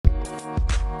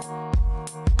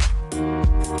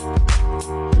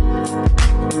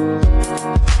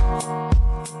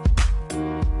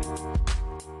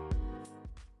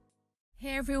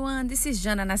This is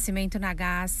Jana Nascimento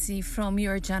Nagasi from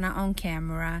Your Jana on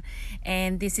Camera,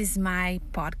 and this is my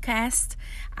podcast.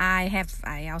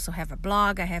 I also have a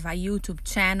blog. I have a YouTube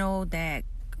channel that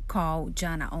called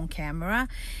Jana on Camera,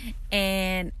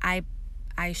 and I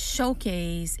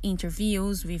showcase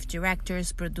interviews with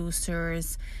directors,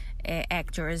 producers,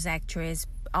 actors, actresses,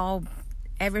 all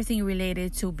everything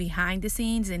related to behind the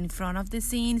scenes, in front of the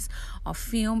scenes of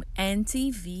film and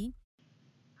TV.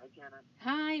 Hi, Janet.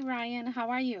 Hi, Ryan. How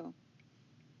are you?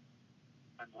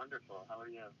 I'm wonderful. How are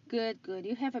you? Good, good.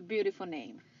 You have a beautiful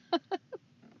name.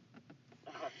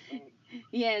 Thanks.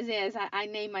 Yes. I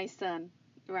named my son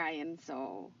Ryan.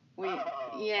 So yeah,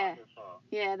 Wonderful.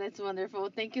 yeah, that's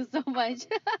wonderful. Thank you so much.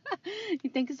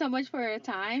 Thank you so much for your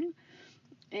time.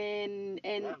 And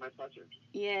Yeah, my pleasure.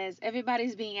 yes,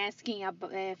 everybody's been asking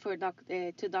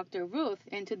to Dr. Ruth,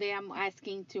 and today I'm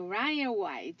asking to Ryan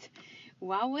White.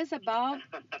 What was about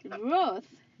Ruth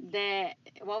that?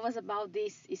 What was about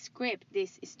this script,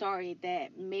 this story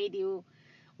that made you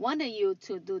wanted you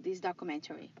to do this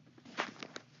documentary?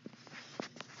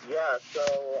 Yeah,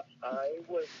 so I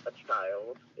was a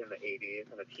child in the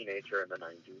 80s and a teenager in the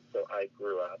 90s. So I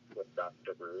grew up with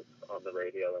Dr. Ruth on the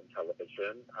radio and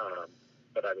television.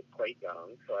 But I was quite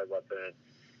young, so I wasn't,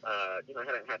 I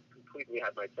hadn't completely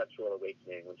had my sexual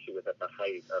awakening when she was at the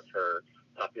height of her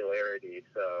popularity.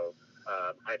 So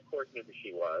I, of course, knew who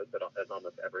she was, as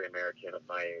almost every American of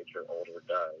my age or older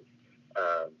does.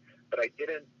 But I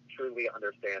didn't truly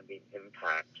understand the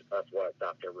impact of what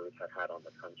Dr. Ruth had had on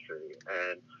the country.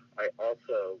 And I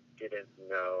also didn't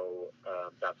know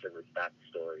Dr. Ruth's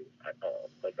backstory at all.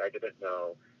 Like, I didn't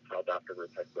know how Dr.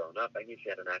 Ruth had grown up. I knew she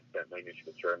had an accent, and I knew she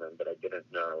was German, but I didn't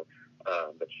know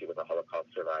that she was a Holocaust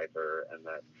survivor and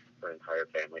that her entire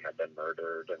family had been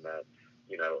murdered, and that,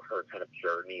 her kind of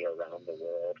journey around the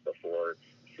world before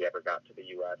she ever got to the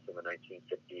U.S. in the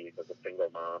 1950s as a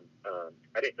single mom.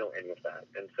 I didn't know any of that.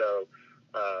 And so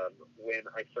when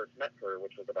I first met her,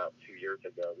 which was about 2 years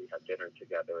ago, we had dinner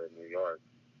together in New York.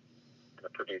 And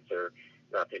the producer,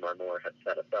 Rafi Marmor, had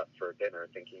set us up for dinner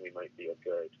thinking we might be a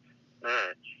good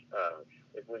match.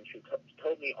 Is when she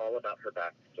told me all about her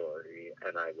backstory,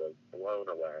 and I was blown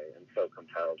away and so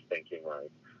compelled, thinking,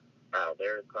 like, wow,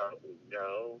 there's probably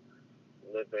no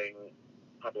living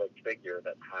public figure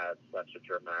that has such a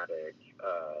dramatic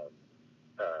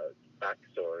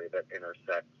backstory that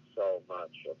intersects so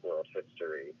much of world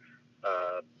history.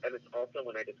 And it's also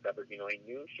when I discovered, I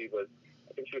knew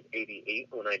I think she was 88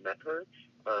 when I met her.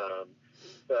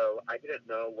 So I didn't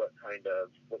know what kind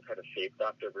of shape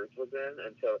Dr. Ruth was in.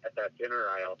 And so at that dinner,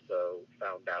 I also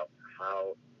found out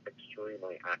how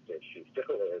extremely active she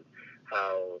still is,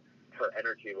 how her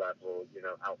energy level,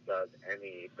 outdoes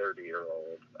any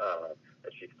 30-year-old,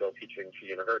 that she's still teaching to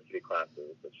university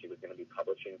classes, that she was going to be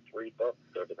publishing 3 books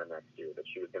over the next year, that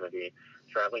she was going to be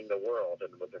traveling the world and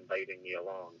was inviting me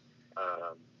along.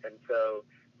 And so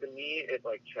to me, it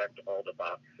checked all the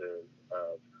boxes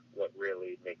of what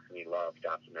really makes me love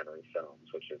documentary films,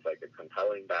 which is a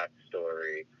compelling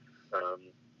backstory,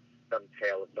 some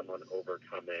tale of someone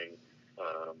overcoming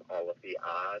all of the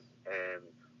odds, and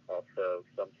also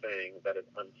something that is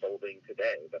unfolding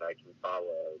today that I can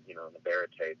follow, in the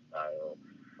verite style.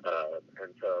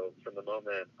 And so from the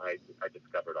moment I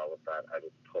discovered all of that, I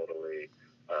was totally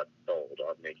sold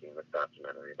on making this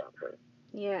documentary about her.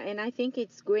 Yeah, and I think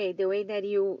it's great the way that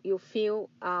you fill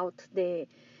out the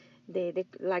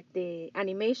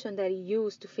animation that you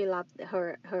used to fill out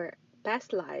her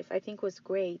past life. I think was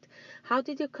great. How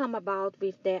did you come about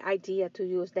with the idea to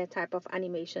use that type of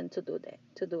animation to do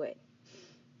it?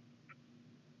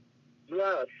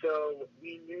 Yeah, so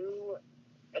we knew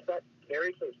at that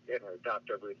very first dinner,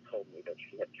 Dr. Ruth told me that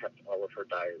she had kept all of her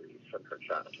diaries from her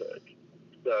childhood.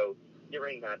 So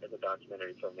hearing that as a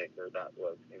documentary filmmaker, that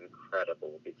was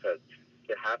incredible, because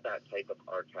to have that type of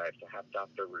archive, to have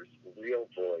Dr. Ruth's real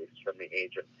voice from the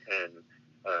age of 10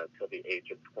 till the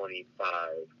age of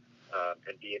 25,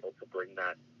 and be able to bring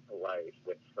that to life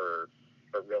with her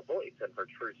real voice and her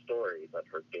true stories of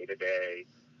her day-to-day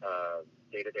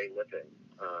living,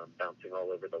 bouncing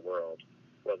all over the world,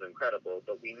 was incredible.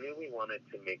 But we knew we wanted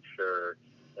to make sure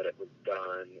that it was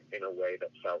done in a way that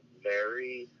felt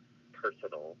very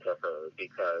personal to her,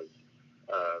 because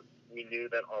we knew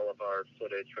that all of our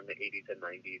footage from the 80s and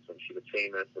 90s when she was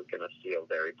famous was going to feel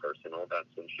very personal. That's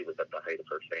when she was at the height of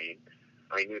her fame.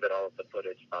 I knew that all of the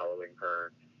footage following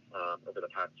her over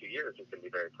the past 2 years was going to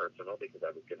be very personal, because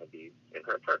I was going to be in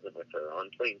her apartment with her,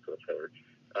 on planes with her.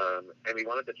 And we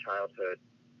wanted the childhood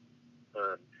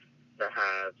to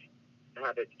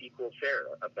have its equal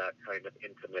share of that kind of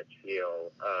intimate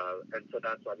feel. And so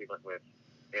that's why we went with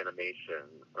animation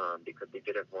because we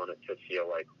didn't want it to feel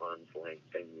like arm's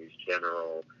length and use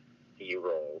general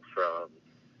B-roll from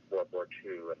World War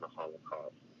II and the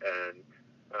Holocaust. And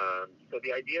so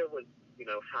the idea was,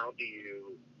 how do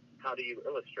you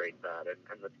illustrate that?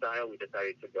 And the style we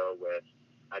decided to go with,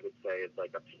 I would say, is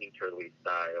like a painterly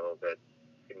style that's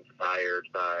inspired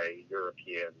by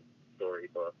European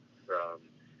storybooks from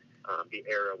the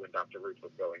era when Dr. Ruth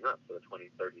was growing up, so the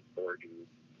 20s, 30s, 40s,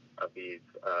 of these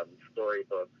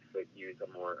storybooks that use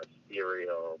a more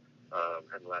ethereal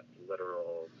and less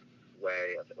literal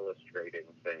way of illustrating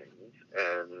things.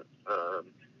 And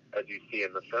as you see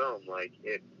in the film, like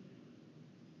it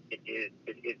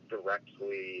is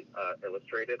directly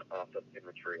illustrated off of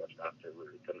imagery of Dr.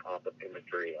 Ruth and off of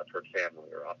imagery of her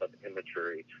family or off of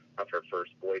imagery of her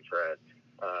first boyfriend,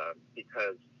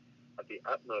 because of the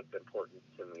utmost importance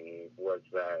to me was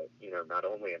that, not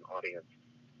only an audience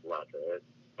love it,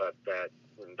 but that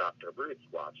when Dr. Ruth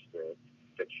watched it,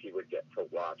 that she would get to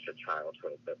watch a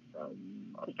childhood that felt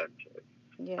authentic.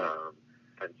 Yeah.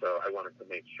 And so I wanted to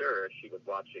make sure as she was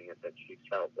watching it that she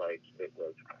felt like it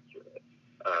was accurate.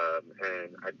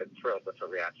 And I've been thrilled with her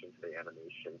reaction to the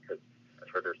animation because I've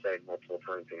heard her say multiple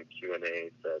times in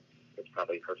Q&As that it's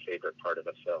probably her favorite part of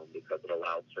the film because it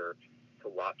allows her to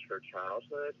watch her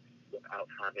childhood without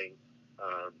having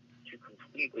to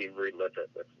completely relive it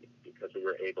with me, because we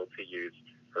were able to use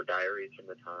her diaries from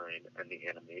the time and the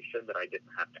animation that I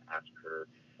didn't have to ask her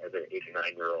as an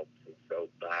 89-year-old to go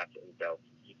back and delve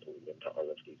deeply into all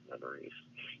of these memories.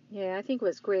 Yeah, I think it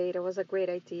was great. It was a great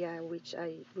idea, which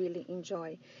I really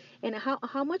enjoy. And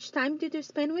how much time did you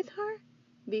spend with her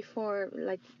before,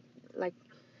 like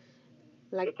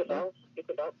It's about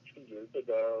 2 years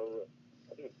ago.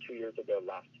 I think it's 2 years ago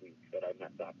last week that I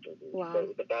met Dr. Ruth. Wow. So it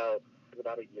was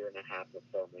about a year and a half of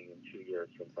filming and 2 years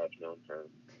since I've known her.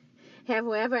 Have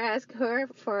you ever asked her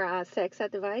for sex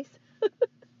advice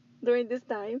during this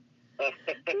time?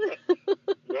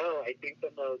 No, I think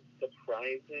the most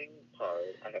surprising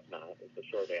part, I have not, is the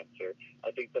short answer.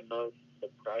 I think the most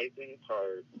surprising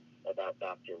part about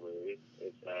Dr. Ruth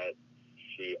is that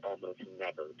she almost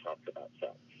never talks about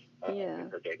sex in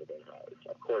her day-to-day lives.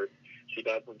 Of course, she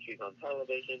does when she's on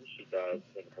television, she does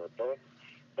in her books,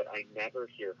 but I never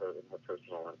hear her in her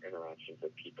personal interactions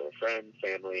with people, friends,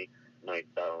 family,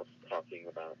 myself, talking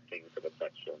about things of a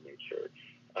sexual nature.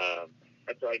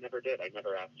 And so I never did. I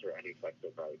never asked her any sex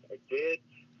advice. I did,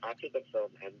 after the film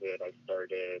ended, I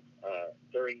started,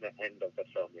 during the end of the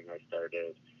filming, I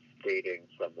started dating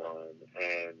someone,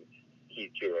 and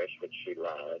he's Jewish, which she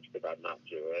loves, because I'm not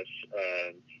Jewish,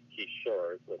 and he's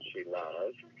short, which she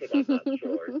loves, because I'm not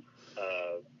short.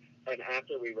 And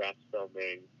after we wrapped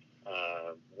filming,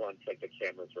 once like the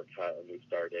cameras were cut and we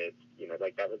started,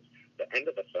 that was the end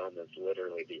of the film is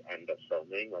literally the end of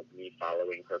filming, like me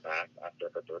following her back after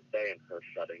her birthday and her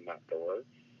shutting that door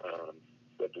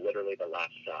was literally the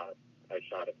last shot I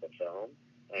shot of the film.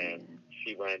 And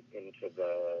she went into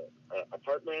the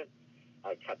apartment.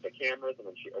 I cut the cameras, and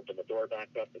then she opened the door back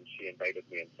up, and she invited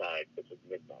me inside. This was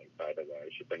midnight, by the way.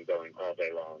 She'd been going all day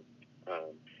long.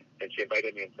 And she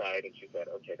invited me inside, and she said,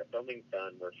 okay, the filming's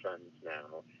done. We're friends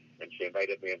now. And she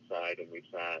invited me inside, and we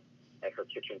sat at her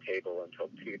kitchen table until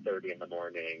 2:30 in the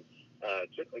morning,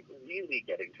 just like really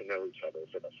getting to know each other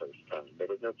for the first time. There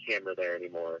was no camera there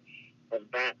anymore. And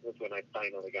that was when I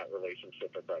finally got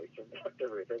relationship advice from Dr.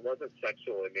 Ruth. It wasn't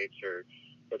sexual in nature,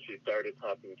 but she started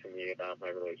talking to me about my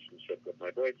relationship with my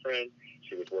boyfriend.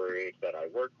 She was worried that I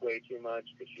work way too much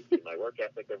because she'd seen my work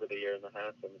ethic over the year and a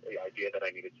half, and the idea that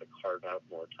I needed to carve out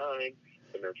more time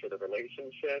to nurture the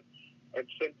relationship. And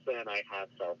since then, I have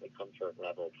felt a comfort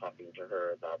level talking to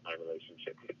her about my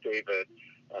relationship with David,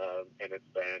 and it's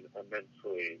been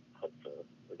immensely helpful,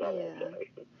 is all I'll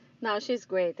say. No, she's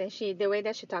great, and the way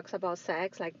that she talks about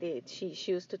sex, like she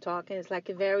used to talk, and it's like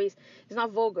it's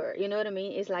not vulgar, you know what I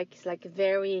mean? It's like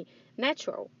very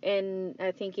natural, and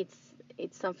I think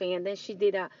it's something. And then she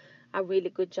did a really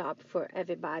good job for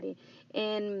everybody,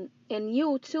 and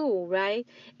you too, right?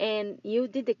 And you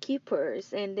did the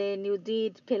Keepers, and then you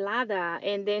did Pelada,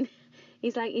 and then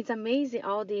it's amazing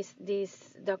all these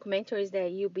documentaries that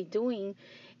you'll be doing.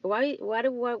 What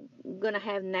are we gonna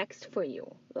have next for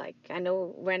you? Like, I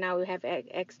know right now we have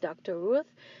ex Dr.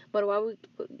 Ruth, but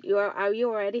are you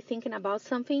already thinking about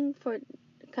something for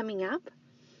coming up?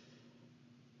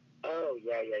 Oh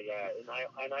yeah.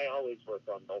 And I always work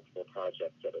on multiple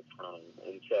projects at a time.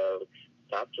 And so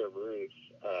Dr. Ruth,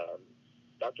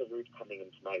 Dr. Ruth coming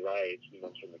into my life, you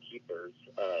mentioned the Keepers.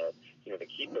 The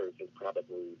Keepers is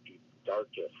probably the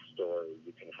darkest story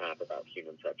you can have about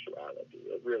human sexuality.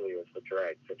 It really is the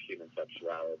dregs of human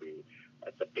sexuality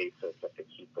at the basis of The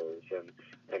Keepers.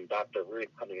 And Dr. Ruth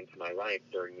coming into my life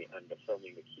during the end of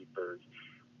filming The Keepers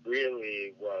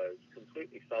really was,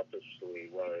 completely selfishly,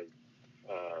 was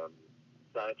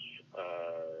such,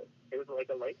 it was like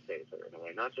a lifesaver in a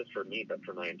way, not just for me, but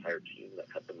for my entire team that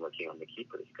had been working on The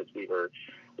Keepers, because we were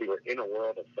in a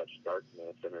world of such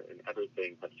darkness, and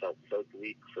everything had felt so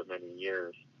bleak for many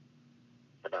years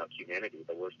about humanity,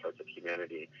 the worst parts of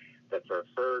humanity, that for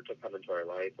her to come into our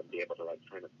life and be able to like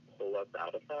kind of pull us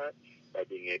out of that by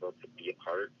being able to be a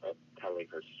part of telling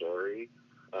her story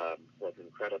was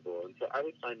incredible. And so I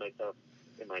would find myself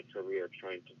in my career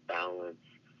trying to balance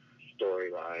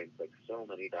storylines. Like, so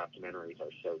many documentaries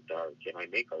are so dark, and I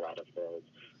make a lot of those,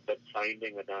 but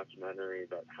finding a documentary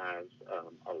that has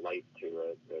a light to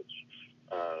it, which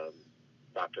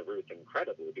Dr. Ruth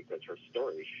incredibly, because her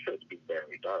story should be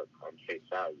very dark on face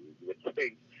value. You would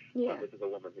think this is a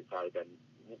woman who's probably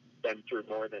been through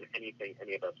more than anything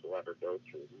any of us will ever go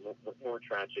through, more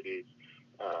tragedies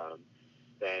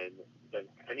than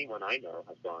anyone I know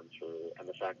has gone through. And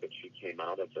the fact that she came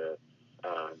out of it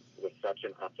with such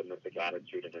an optimistic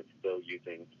attitude and is still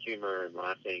using humor and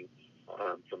laughing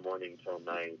from morning till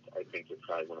night, I think is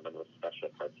probably one of the most special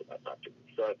parts about Dr.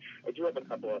 Ruth. So I do have a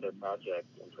couple other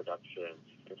projects in production.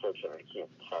 Unfortunately, I can't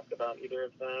talk about either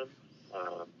of them.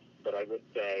 But I would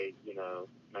say,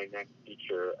 my next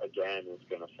feature, again, is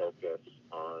going to focus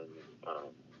on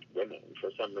women. For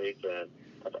some reason,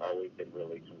 I've always been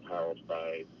really compelled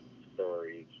by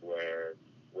stories where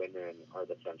women are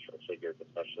the central figures,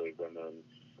 especially women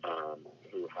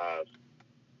who have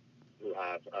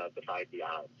defied the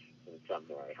odds in some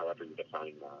way, however you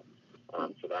define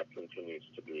that. So that continues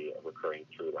to be a recurring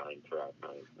through line throughout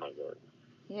my work.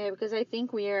 Yeah, because I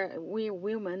think we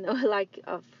women like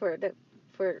for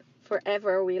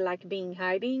forever we like being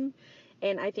hiding,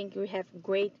 and I think we have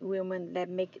great women that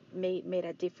made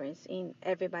a difference in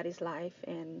everybody's life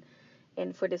and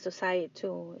for the society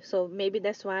too. So maybe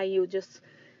that's why you just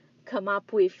come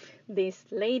up with these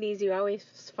ladies. You always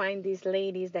find these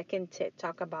ladies that can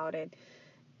talk about it,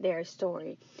 their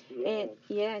story. Yeah. And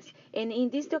yes, and in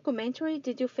this documentary,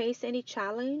 did you face any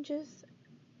challenges?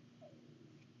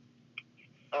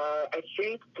 I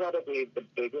think probably the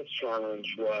biggest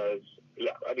challenge was,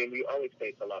 we always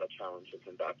face a lot of challenges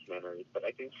in documentaries, but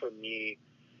I think for me,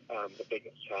 the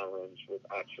biggest challenge was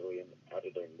actually in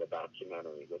editing the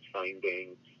documentary, was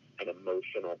finding an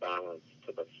emotional balance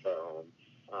to the film,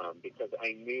 because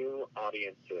I knew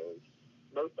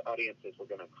most audiences were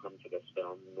going to come to this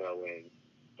film knowing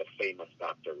the famous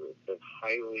Dr. Ruth, the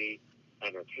highly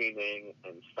entertaining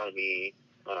and funny,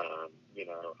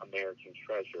 American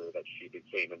treasure that she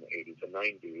became in the 80s and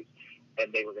 90s,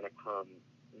 and they were going to come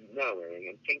knowing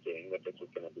and thinking that this was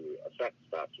going to be a sex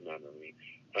documentary.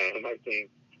 And I think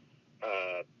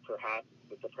perhaps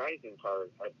the surprising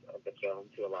part of the film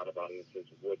to a lot of audiences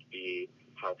would be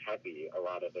how heavy a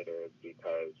lot of it is,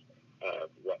 because of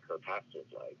what her past was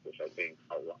like, which I think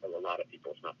a lot of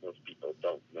people, if not most people,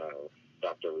 don't know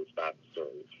Dr. Ruth's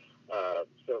backstory.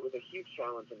 So it was a huge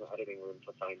challenge in the editing room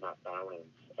to find that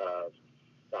balance of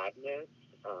sadness,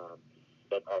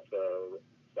 but also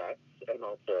sex, and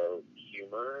also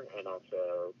humor, and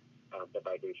also the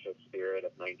vivacious spirit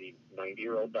of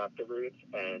 90-year-old Dr. Ruth.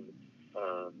 And,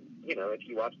 if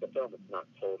you watch the film, it's not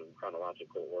told in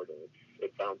chronological order.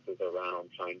 It bounces around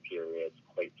time periods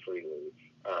quite freely.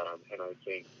 And I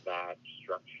think that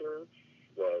structure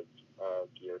was all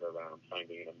geared around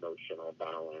finding an emotional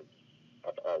balance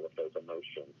of all of those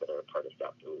emotions that are a part of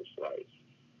Dr. Ruth's life.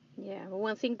 Yeah,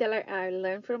 one thing that I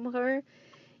learned from her,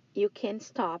 you can't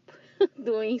stop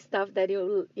doing stuff that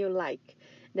you like,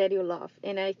 that you love.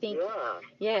 And I think,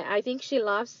 I think she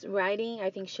loves writing. I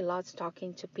think she loves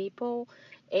talking to people,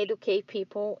 educate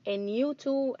people. And you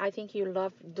too, I think you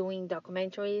love doing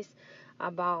documentaries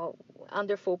about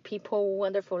wonderful people,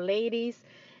 wonderful ladies.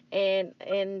 And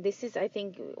this is, I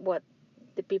think, what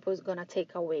the people is gonna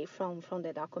take away from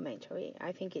the documentary.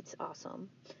 I think it's awesome.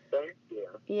 Thank you.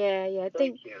 Yeah.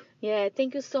 Thank you. Yeah,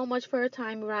 thank you so much for your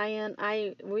time, Ryan.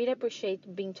 I really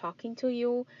appreciate being talking to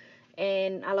you,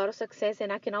 and a lot of success.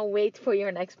 And I cannot wait for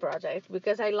your next project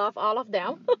because I love all of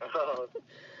them. Oh,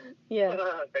 Yeah.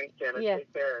 thanks, Janet. Yeah.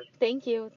 Take care. Thank you.